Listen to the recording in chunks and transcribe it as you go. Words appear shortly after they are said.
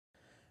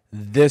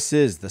This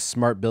is the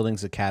Smart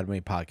Buildings Academy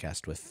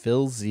podcast with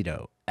Phil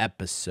Zito,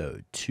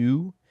 episode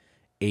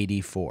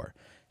 284.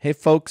 Hey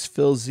folks,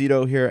 Phil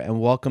Zito here, and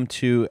welcome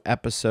to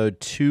episode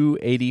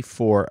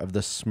 284 of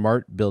the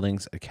Smart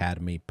Buildings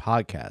Academy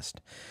podcast.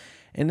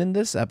 And in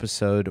this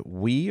episode,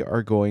 we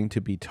are going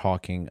to be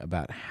talking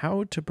about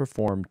how to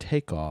perform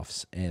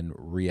takeoffs and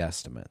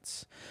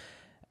reestimates.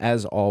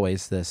 As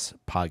always, this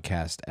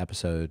podcast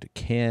episode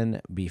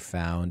can be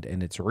found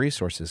and its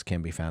resources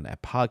can be found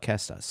at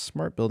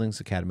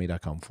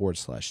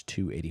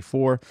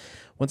podcast.smartbuildingsacademy.com/284.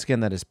 Once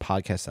again, that is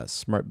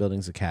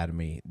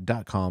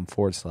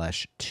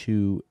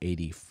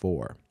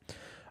podcast.smartbuildingsacademy.com/284.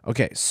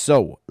 Okay,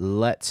 so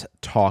let's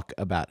talk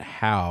about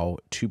how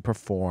to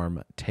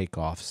perform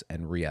takeoffs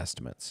and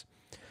reestimates.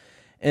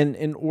 And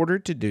in order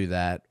to do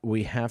that,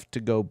 we have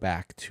to go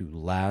back to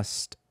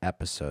last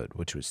episode,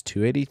 which was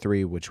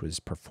 283, which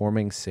was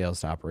performing sales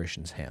to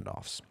operations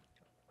handoffs.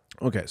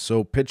 Okay,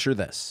 so picture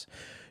this.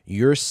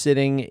 You're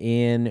sitting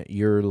in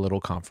your little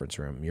conference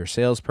room. Your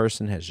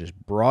salesperson has just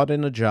brought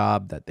in a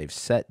job that they've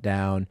set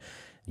down.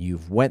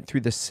 You've went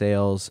through the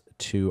sales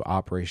to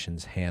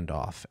operations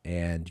handoff,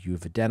 and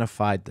you've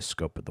identified the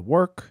scope of the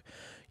work.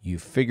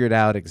 You've figured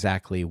out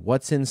exactly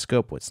what's in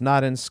scope, what's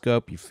not in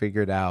scope. You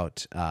figured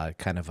out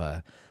kind of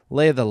a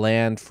lay of the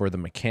land for the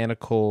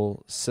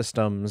mechanical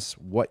systems,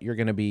 what you're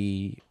going to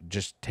be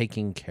just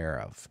taking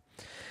care of.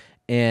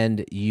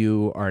 And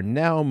you are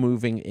now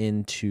moving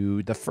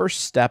into the first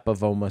step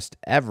of almost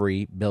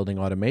every building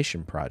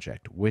automation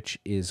project, which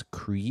is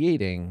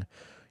creating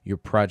your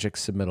project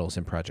submittals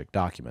and project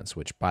documents,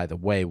 which, by the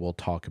way, we'll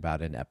talk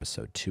about in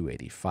episode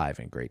 285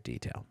 in great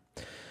detail.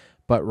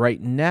 But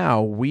right now,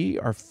 we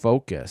are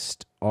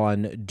focused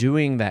on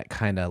doing that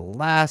kind of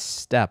last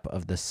step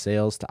of the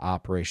sales to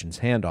operations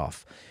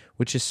handoff,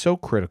 which is so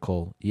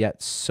critical,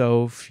 yet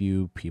so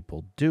few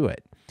people do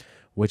it,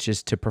 which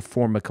is to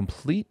perform a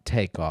complete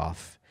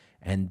takeoff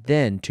and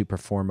then to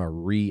perform a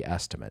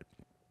re-estimate.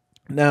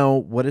 Now,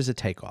 what is a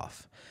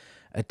takeoff?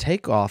 A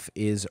takeoff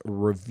is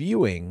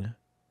reviewing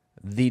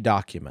the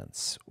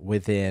documents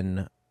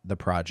within the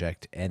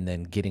project and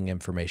then getting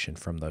information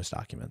from those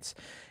documents.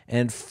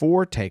 And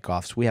for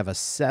takeoffs, we have a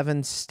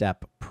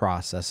 7-step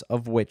process,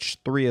 of which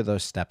 3 of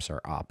those steps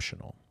are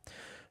optional.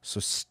 So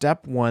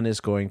step 1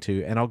 is going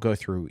to, and I'll go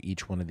through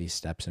each one of these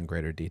steps in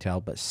greater detail,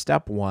 but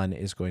step 1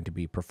 is going to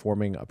be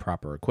performing a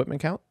proper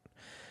equipment count.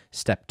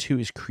 Step 2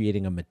 is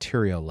creating a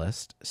material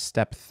list.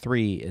 Step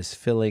 3 is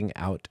filling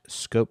out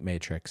scope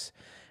matrix.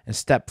 And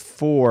step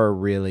 4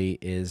 really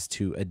is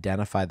to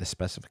identify the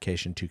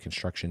specification to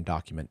construction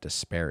document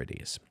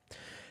disparities.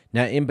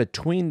 Now, in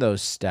between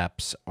those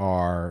steps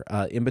are,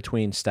 in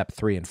between step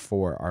 3 and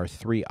 4 are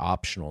 3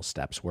 optional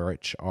steps,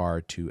 which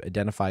are to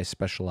identify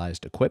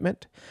specialized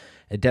equipment,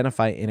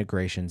 identify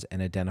integrations,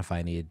 and identify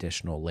any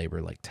additional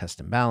labor like test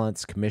and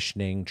balance,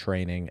 commissioning,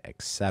 training,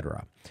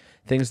 etc.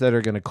 Things that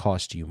are going to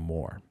cost you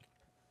more.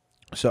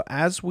 So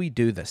as we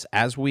do this,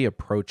 as we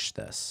approach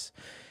this,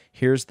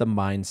 here's the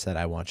mindset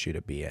I want you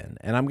to be in.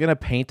 And I'm going to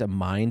paint a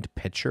mind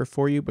picture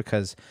for you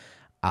because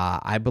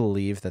I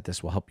believe that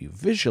this will help you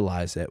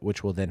visualize it,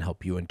 which will then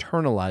help you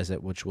internalize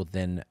it, which will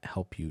then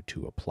help you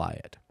to apply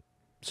it.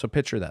 So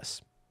picture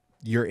this.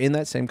 You're in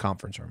that same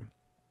conference room.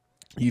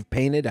 You've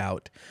painted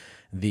out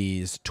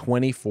these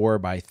 24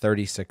 by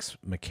 36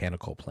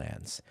 mechanical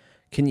plans.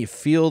 Can you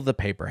feel the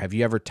paper? Have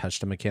you ever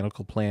touched a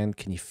mechanical plan?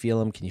 Can you feel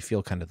them? Can you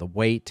feel kind of the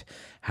weight,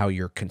 how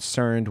you're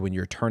concerned when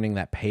you're turning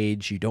that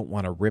page? You don't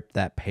want to rip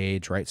that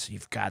page, right? So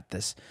you've got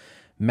this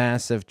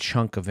massive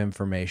chunk of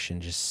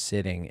information just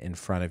sitting in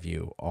front of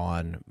you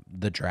on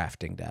the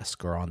drafting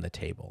desk or on the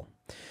table.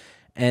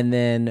 And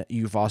then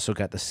you've also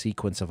got the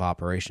sequence of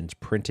operations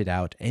printed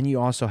out, and you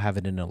also have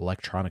it in an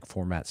electronic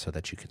format so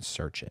that you can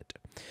search it.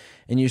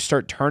 And you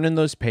start turning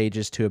those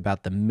pages to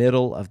about the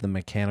middle of the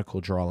mechanical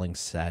drawing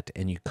set,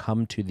 and you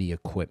come to the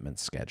equipment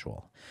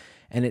schedule.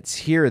 And it's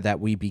here that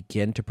we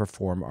begin to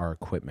perform our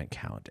equipment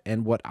count.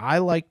 And what I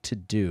like to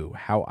do,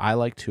 how I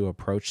like to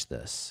approach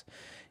this,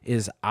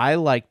 is I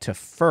like to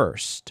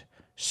first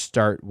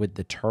start with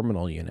the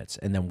terminal units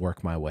and then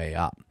work my way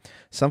up.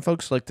 Some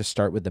folks like to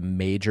start with the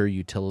major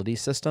utility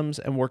systems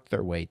and work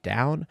their way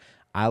down.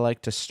 I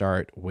like to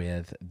start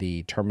with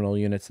the terminal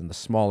units and the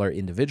smaller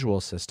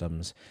individual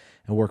systems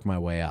and work my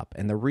way up.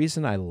 And the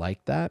reason I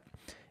like that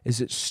is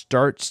it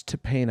starts to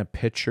paint a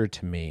picture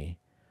to me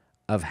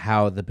of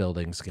how the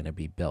building's going to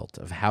be built,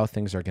 of how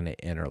things are going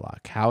to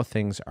interlock, how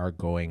things are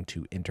going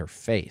to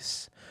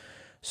interface.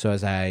 So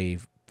as I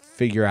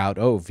figure out,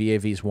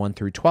 VAVs 1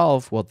 through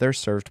 12, well, they're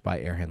served by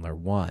air handler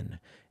 1.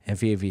 And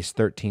VAVs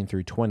 13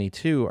 through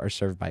 22 are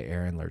served by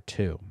air handler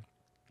 2.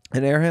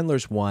 And air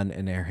handlers 1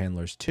 and air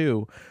handlers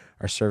 2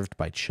 are served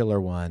by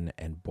chiller 1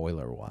 and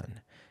boiler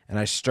 1. And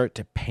I start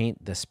to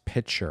paint this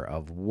picture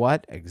of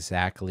what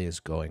exactly is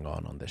going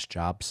on this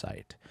job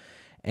site.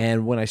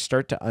 And when I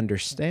start to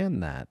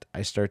understand that,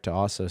 I start to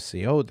also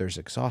see, there's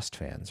exhaust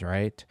fans,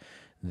 right?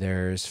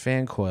 There's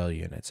fan coil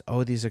units.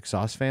 These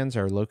exhaust fans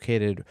are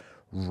located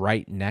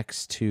right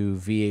next to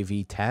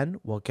VAV10,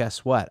 well,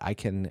 guess what? I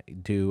can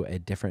do a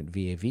different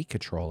VAV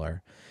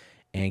controller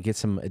and get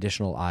some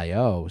additional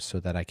IO so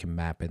that I can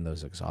map in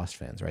those exhaust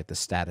fans, right? The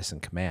status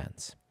and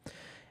commands.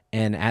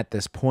 And at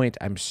this point,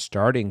 I'm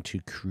starting to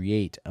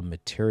create a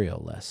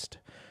material list.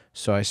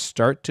 So I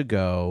start to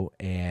go,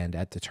 and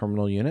at the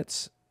terminal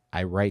units,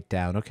 I write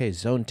down, okay,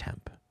 zone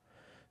temp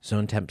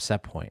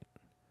set point.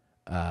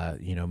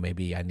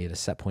 Maybe I need a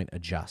set point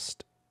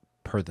adjust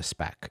per the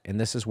spec. And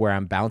this is where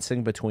I'm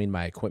bouncing between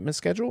my equipment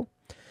schedule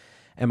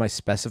and my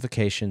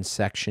specification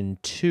section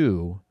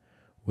 2,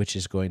 which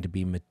is going to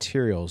be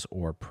materials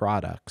or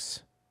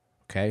products.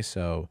 Okay,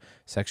 so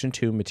section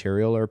 2,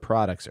 material or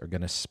products, are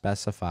going to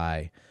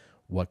specify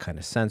what kind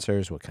of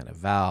sensors, what kind of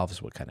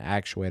valves, what kind of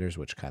actuators,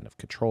 which kind of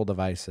control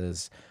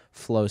devices,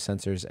 flow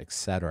sensors,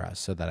 etc.,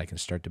 so that I can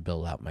start to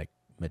build out my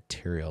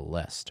material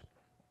list.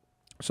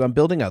 So I'm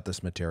building out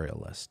this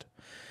material list.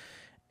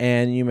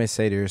 And you may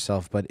say to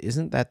yourself, but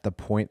isn't that the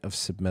point of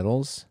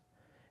submittals?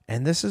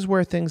 And this is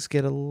where things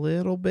get a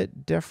little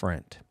bit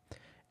different.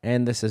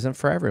 And this isn't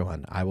for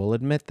everyone. I will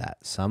admit that.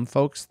 Some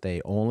folks,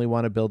 they only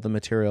want to build the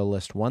material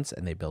list once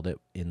and they build it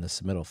in the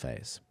submittal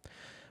phase.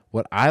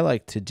 What I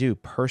like to do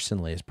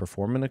personally is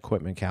perform an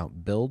equipment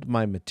count, build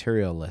my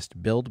material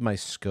list, build my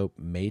scope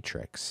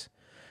matrix,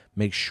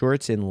 make sure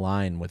it's in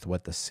line with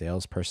what the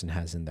salesperson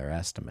has in their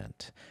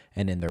estimate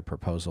and in their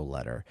proposal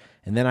letter.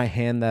 And then I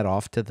hand that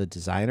off to the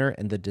designer,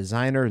 and the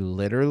designer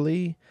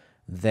literally,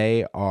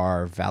 they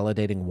are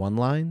validating one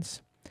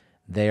lines.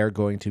 They are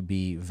going to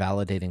be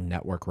validating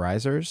network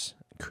risers,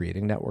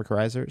 creating network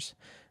risers.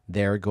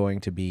 They're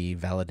going to be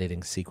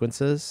validating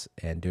sequences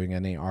and doing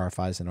any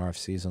RFIs and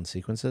RFCs on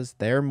sequences.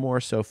 They're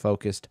more so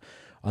focused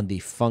on the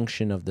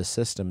function of the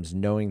systems,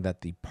 knowing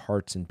that the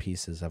parts and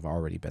pieces have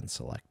already been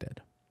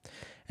selected.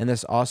 And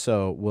this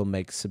also will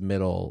make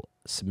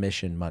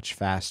submission much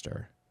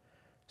faster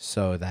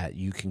so that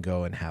you can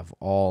go and have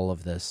all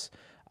of this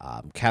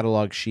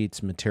catalog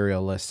sheets,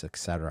 material lists,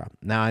 etc.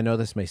 Now, I know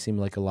this may seem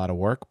like a lot of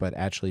work, but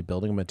actually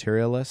building a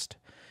material list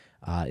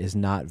is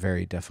not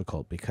very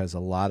difficult because a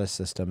lot of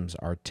systems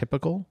are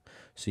typical.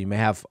 So you may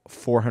have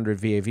 400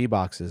 VAV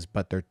boxes,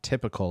 but they're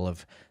typical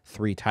of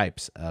 3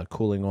 types,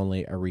 cooling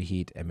only, a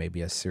reheat, and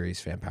maybe a series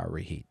fan power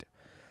reheat.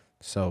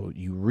 So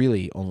you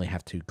really only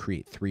have to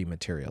create 3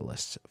 material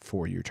lists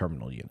for your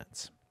terminal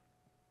units.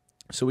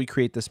 So we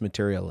create this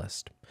material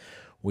list.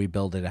 We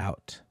build it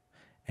out.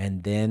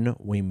 And then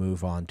we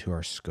move on to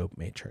our scope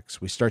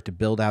matrix. We start to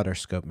build out our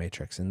scope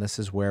matrix. And this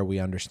is where we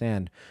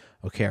understand,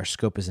 okay, our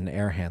scope is an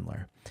air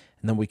handler.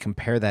 And then we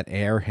compare that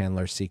air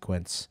handler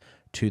sequence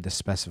to the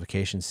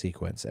specification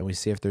sequence. And we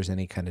see if there's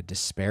any kind of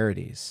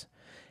disparities.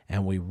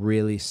 And we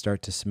really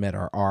start to submit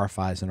our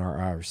RFIs and our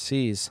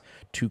RFCs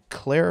to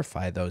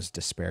clarify those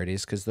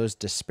disparities, because those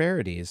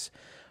disparities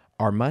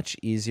are much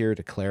easier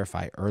to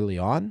clarify early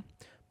on,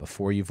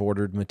 before you've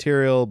ordered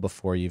material,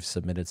 before you've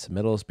submitted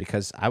submittals,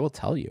 because I will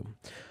tell you,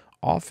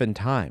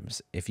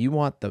 oftentimes, if you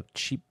want the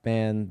cheap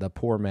man, the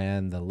poor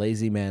man, the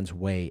lazy man's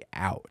way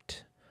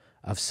out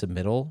of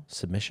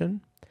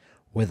submission,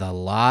 with a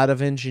lot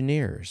of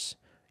engineers,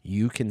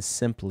 you can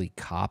simply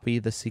copy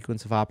the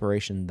sequence of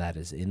operation that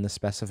is in the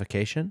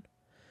specification,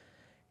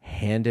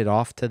 hand it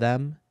off to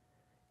them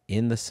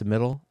in the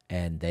submittal,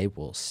 and they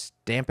will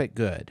stamp it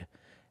good.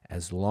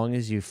 As long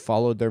as you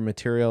followed their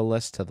material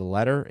list to the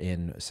letter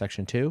in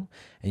section 2,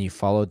 and you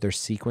followed their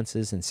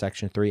sequences in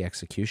section 3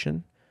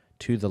 execution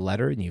to the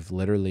letter, and you've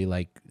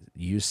literally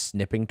used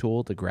snipping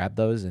tool to grab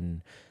those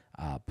and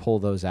pull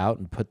those out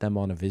and put them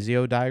on a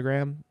Visio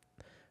diagram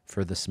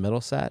for the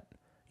submittal set,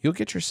 you'll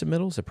get your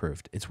submittals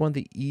approved. It's one of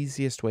the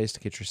easiest ways to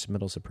get your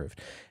submittals approved.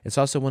 It's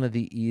also one of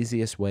the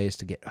easiest ways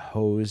to get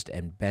hosed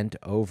and bent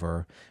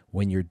over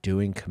when you're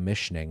doing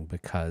commissioning,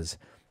 because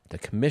the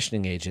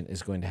commissioning agent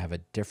is going to have a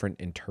different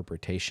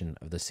interpretation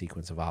of the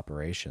sequence of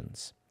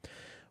operations.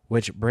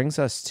 Which brings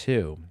us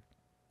to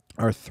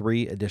our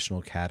 3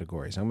 additional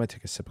categories. I'm going to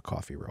take a sip of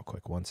coffee real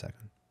quick. 1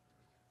 second.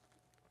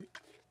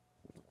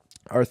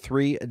 Our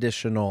 3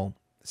 additional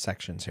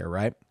sections here,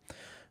 right?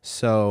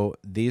 So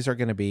these are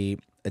going to be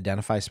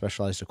identify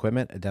specialized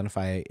equipment,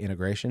 identify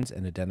integrations,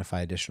 and identify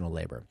additional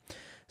labor.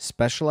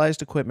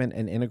 Specialized equipment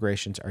and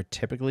integrations are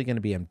typically going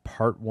to be in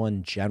part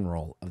 1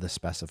 general of the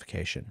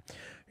specification.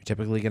 You're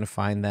typically going to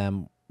find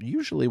them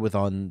usually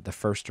within the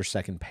first or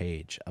second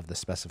page of the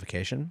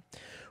specification,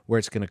 where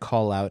it's going to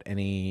call out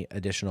any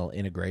additional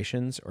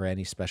integrations or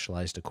any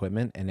specialized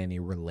equipment and any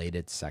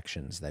related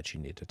sections that you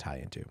need to tie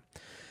into.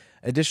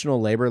 Additional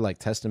labor like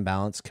test and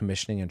balance,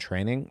 commissioning, and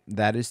training,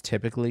 that is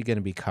typically going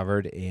to be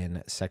covered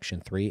in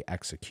section 3,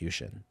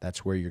 execution.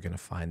 That's where you're going to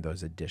find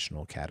those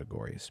additional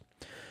categories.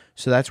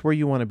 So that's where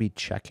you want to be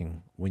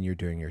checking when you're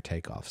doing your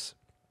takeoffs.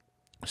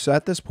 So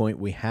at this point,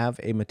 we have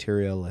a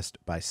material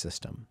list by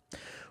system.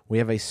 We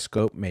have a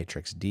scope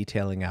matrix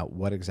detailing out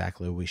what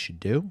exactly we should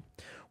do.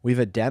 We've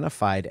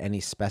identified any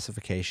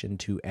specification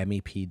to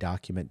MEP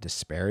document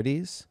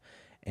disparities.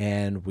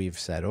 And we've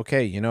said,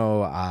 okay,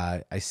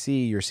 I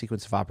see your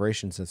sequence of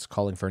operations that's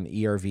calling for an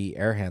ERV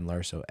air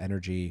handler, so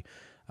energy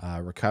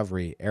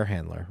recovery air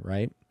handler,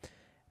 right?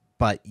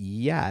 But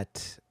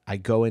yet I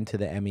go into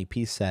the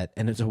MEP set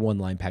and it's a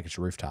one-line package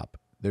rooftop.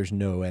 There's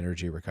no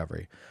energy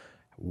recovery.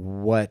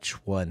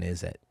 Which one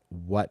is it?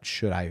 What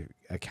should I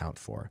account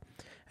for?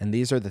 And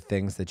these are the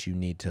things that you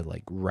need to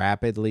like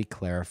rapidly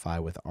clarify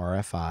with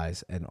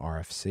RFIs and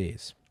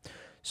RFCs.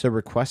 So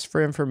requests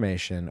for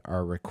information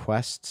are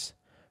requests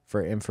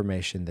for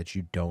information that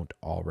you don't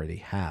already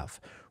have.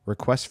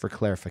 Requests for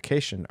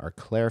clarification are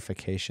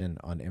clarification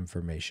on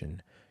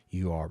information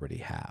you already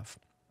have.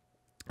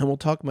 And we'll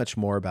talk much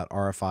more about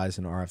RFIs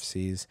and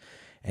RFCs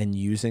and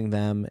using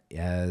them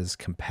as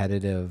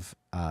competitive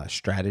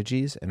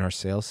strategies in our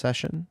sales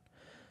session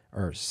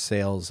or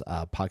sales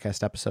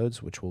podcast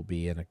episodes, which will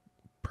be in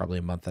probably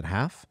a month and a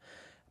half.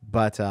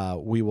 But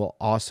we will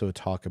also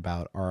talk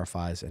about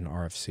RFIs and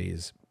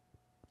RFCs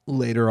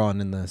later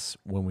on in this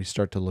when we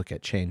start to look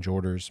at change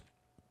orders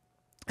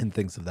and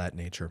things of that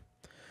nature.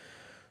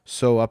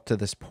 So up to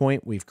this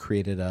point, we've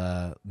created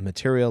a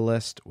material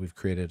list, we've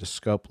created a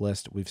scope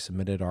list, we've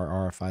submitted our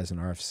RFIs and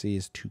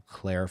RFCs to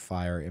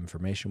clarify our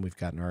information. We've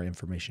gotten our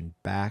information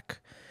back,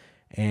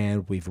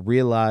 and we've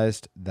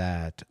realized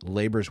that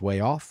labor's way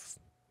off.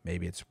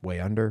 Maybe it's way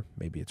under,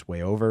 maybe it's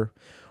way over.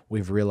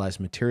 We've realized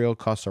material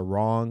costs are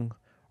wrong.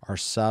 Our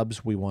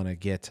subs, we want to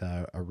get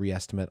a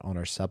reestimate on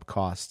our sub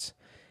costs.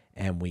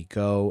 And we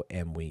go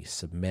and we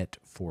submit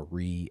for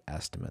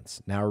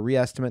reestimates. Now, a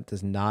reestimate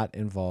does not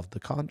involve the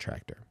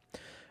contractor.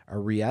 A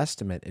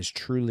reestimate is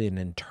truly an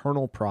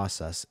internal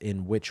process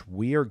in which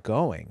we are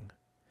going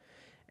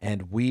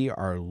and we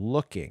are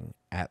looking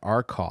at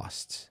our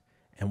costs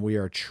and we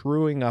are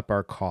truing up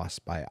our costs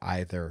by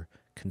either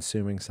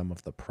consuming some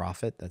of the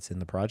profit that's in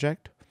the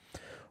project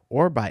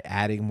or by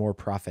adding more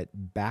profit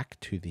back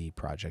to the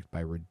project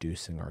by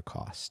reducing our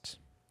costs.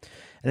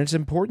 And it's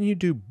important you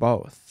do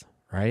both.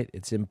 Right?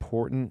 It's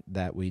important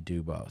that we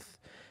do both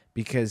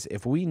because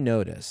if we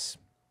notice,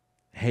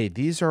 hey,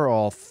 these are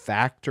all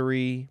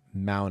factory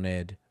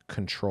mounted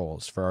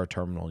controls for our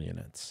terminal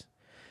units.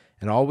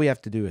 And all we have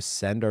to do is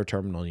send our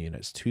terminal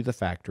units to the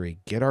factory,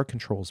 get our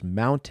controls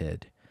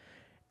mounted,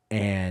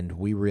 and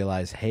we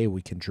realize, hey,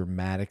 we can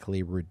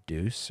dramatically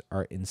reduce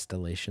our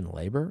installation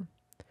labor.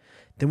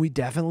 Then we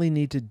definitely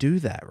need to do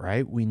that,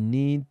 right? We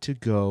need to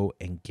go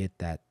and get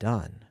that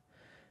done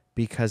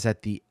because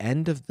at the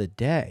end of the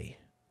day,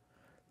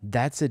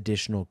 that's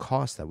additional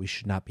cost that we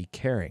should not be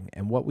carrying.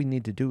 And what we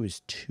need to do is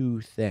two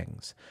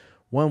things.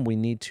 One, we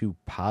need to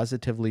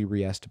positively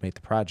reestimate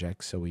the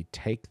project. So we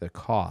take the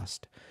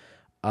cost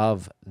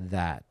of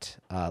that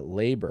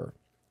labor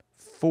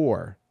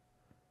for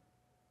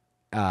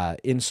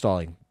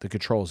installing the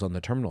controls on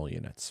the terminal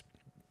units.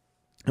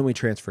 And we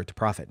transfer it to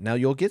profit. Now,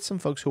 you'll get some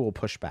folks who will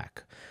push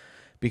back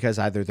because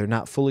either they're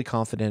not fully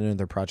confident in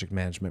their project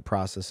management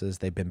processes,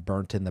 they've been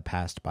burnt in the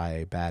past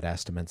by bad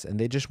estimates, and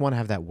they just want to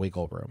have that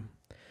wiggle room.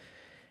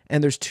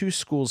 And there's two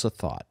schools of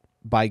thought.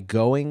 By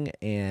going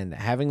and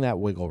having that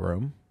wiggle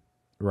room,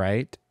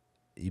 right,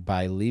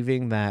 by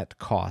leaving that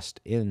cost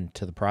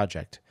into the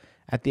project,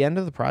 at the end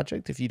of the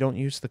project, if you don't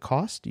use the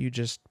cost, you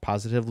just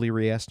positively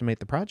reestimate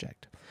the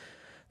project.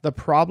 The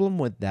problem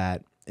with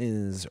that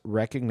is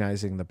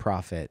recognizing the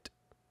profit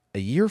a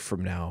year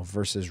from now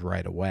versus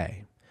right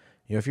away.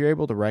 You know, if you're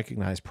able to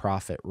recognize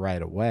profit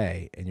right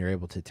away and you're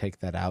able to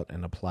take that out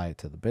and apply it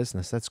to the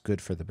business, that's good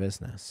for the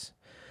business.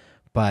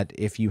 But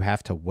if you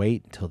have to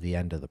wait until the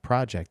end of the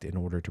project in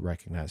order to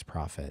recognize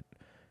profit,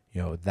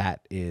 you know,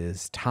 that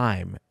is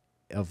time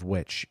of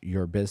which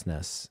your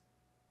business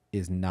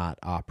is not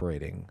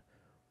operating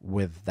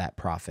with that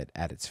profit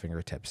at its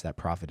fingertips. That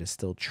profit is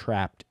still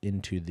trapped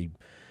into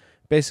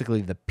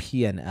basically the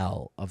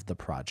P&L of the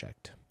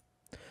project.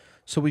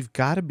 So we've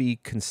got to be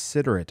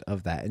considerate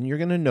of that. And you're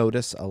going to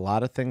notice a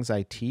lot of things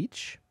I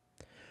teach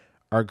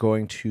are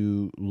going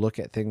to look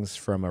at things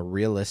from a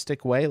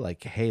realistic way,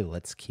 like, hey,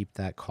 let's keep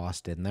that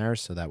cost in there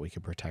so that we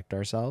can protect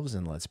ourselves,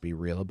 and let's be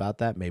real about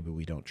that. Maybe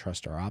we don't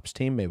trust our ops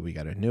team. Maybe we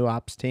got a new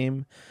ops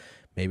team.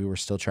 Maybe we're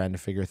still trying to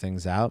figure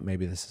things out.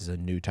 Maybe this is a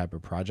new type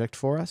of project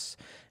for us,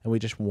 and we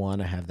just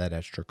want to have that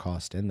extra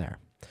cost in there.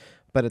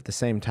 But at the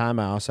same time,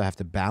 I also have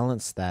to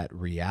balance that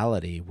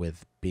reality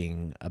with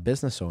being a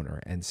business owner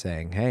and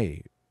saying,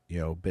 hey, you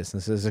know,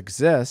 businesses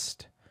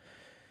exist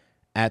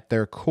at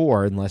their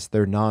core, unless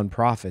they're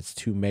nonprofits,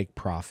 to make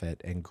profit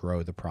and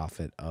grow the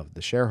profit of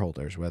the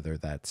shareholders, whether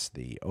that's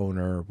the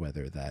owner,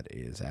 whether that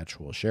is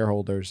actual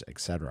shareholders,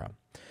 etc.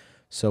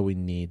 So we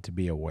need to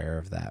be aware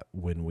of that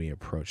when we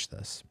approach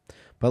this.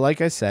 But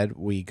like I said,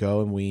 we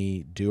go and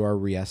we do our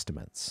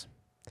reestimates.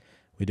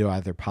 We do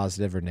either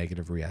positive or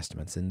negative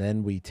reestimates, and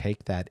then we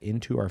take that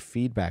into our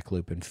feedback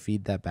loop and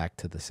feed that back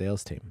to the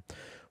sales team.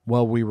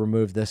 Well, we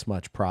removed this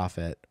much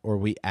profit, or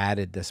we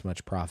added this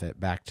much profit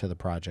back to the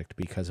project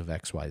because of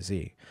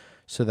XYZ,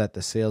 so that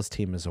the sales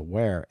team is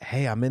aware,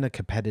 hey, I'm in a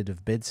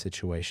competitive bid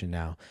situation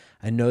now.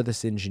 I know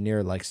this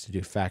engineer likes to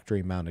do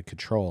factory mounted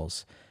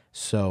controls.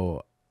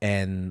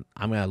 And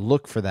I'm going to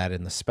look for that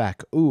in the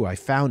spec. Ooh, I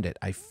found it.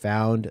 I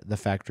found the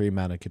factory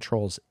mounted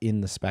controls in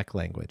the spec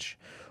language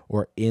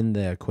or in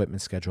the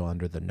equipment schedule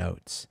under the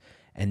notes.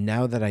 And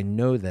now that I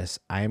know this,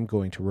 I am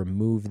going to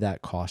remove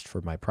that cost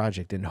for my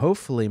project. And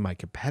hopefully my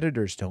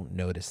competitors don't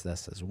notice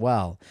this as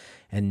well.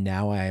 And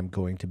now I am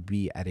going to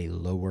be at a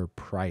lower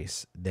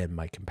price than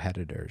my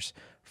competitors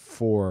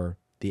for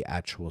the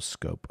actual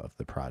scope of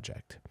the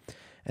project.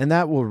 And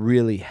that will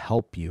really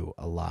help you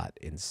a lot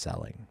in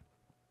selling.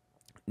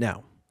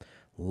 Now,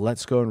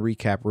 let's go and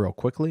recap real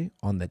quickly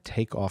on the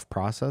takeoff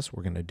process.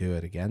 We're going to do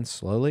it again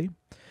slowly.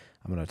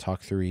 I'm going to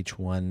talk through each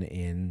one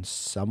in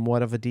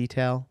somewhat of a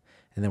detail,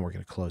 and then we're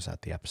going to close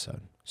out the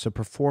episode. So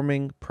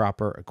performing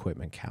proper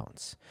equipment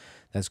counts.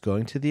 That's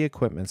going to the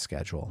equipment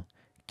schedule,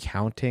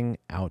 counting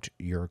out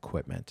your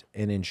equipment,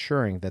 and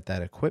ensuring that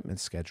that equipment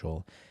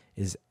schedule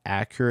is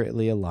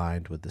accurately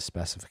aligned with the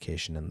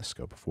specification and the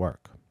scope of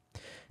work.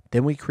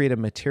 Then we create a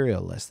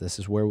material list. This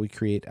is where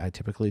I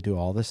typically do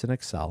all this in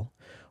Excel.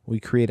 We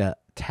create a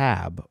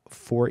tab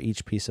for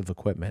each piece of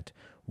equipment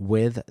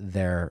with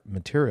their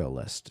material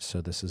list. So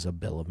this is a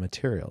bill of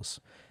materials.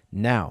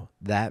 Now,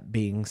 that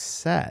being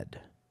said,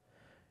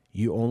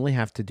 you only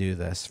have to do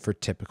this for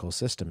typical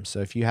systems. So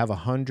if you have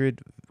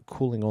 100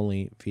 cooling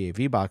only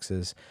VAV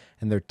boxes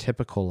and they're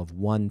typical of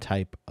one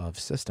type of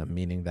system,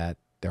 meaning that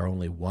they're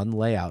only one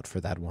layout for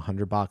that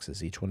 100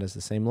 boxes, each one is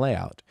the same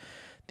layout,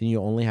 then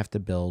you only have to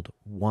build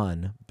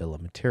one bill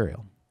of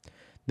material.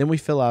 Then we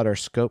fill out our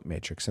scope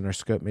matrix, and our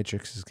scope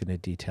matrix is going to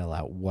detail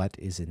out what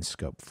is in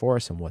scope for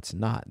us and what's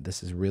not.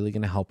 This is really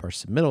going to help our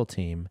submittal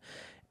team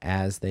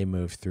as they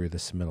move through the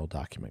submittal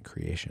document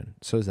creation.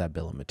 So is that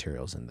bill of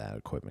materials and that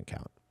equipment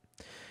count.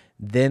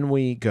 Then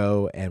we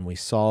go and we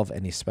solve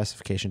any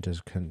specification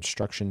to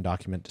construction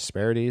document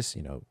disparities,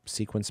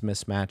 sequence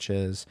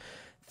mismatches,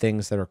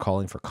 things that are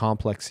calling for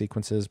complex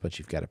sequences, but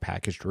you've got a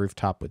packaged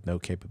rooftop with no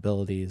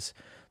capabilities.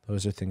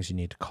 Those are things you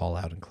need to call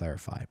out and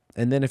clarify.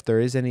 And then if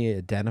there is any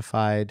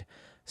identified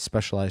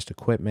specialized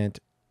equipment,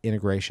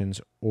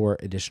 integrations, or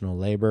additional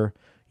labor,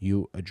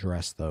 you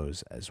address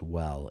those as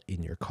well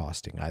in your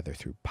costing, either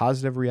through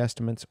positive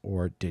reestimates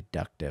or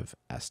deductive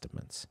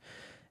estimates.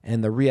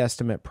 And the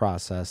reestimate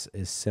process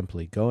is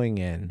simply going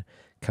in,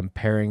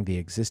 comparing the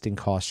existing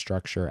cost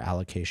structure,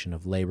 allocation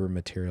of labor,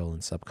 material,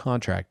 and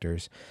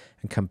subcontractors,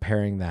 and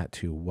comparing that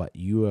to what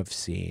you have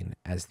seen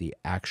as the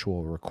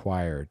actual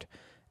required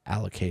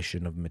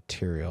allocation of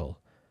material,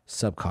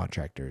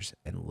 subcontractors,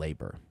 and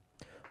labor.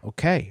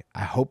 Okay,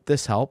 I hope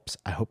this helps.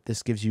 I hope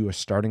this gives you a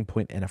starting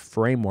point and a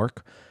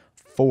framework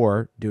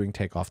for doing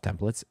takeoff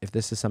templates. If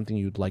this is something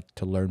you'd like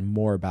to learn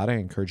more about, I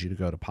encourage you to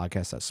go to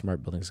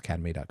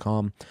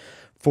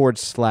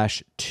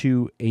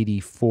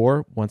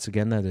podcast.smartbuildingsacademy.com/284. Once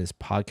again, that is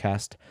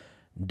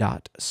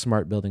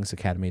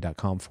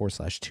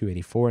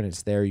podcast.smartbuildingsacademy.com/284. And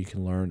it's there you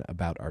can learn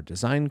about our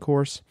design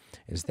course.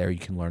 It's there you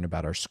can learn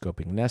about our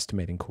scoping and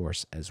estimating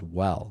course as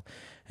well.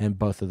 And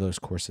both of those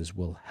courses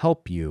will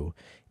help you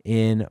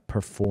in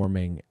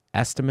performing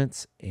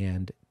estimates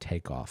and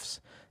takeoffs.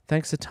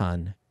 Thanks a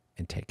ton,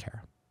 and take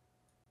care.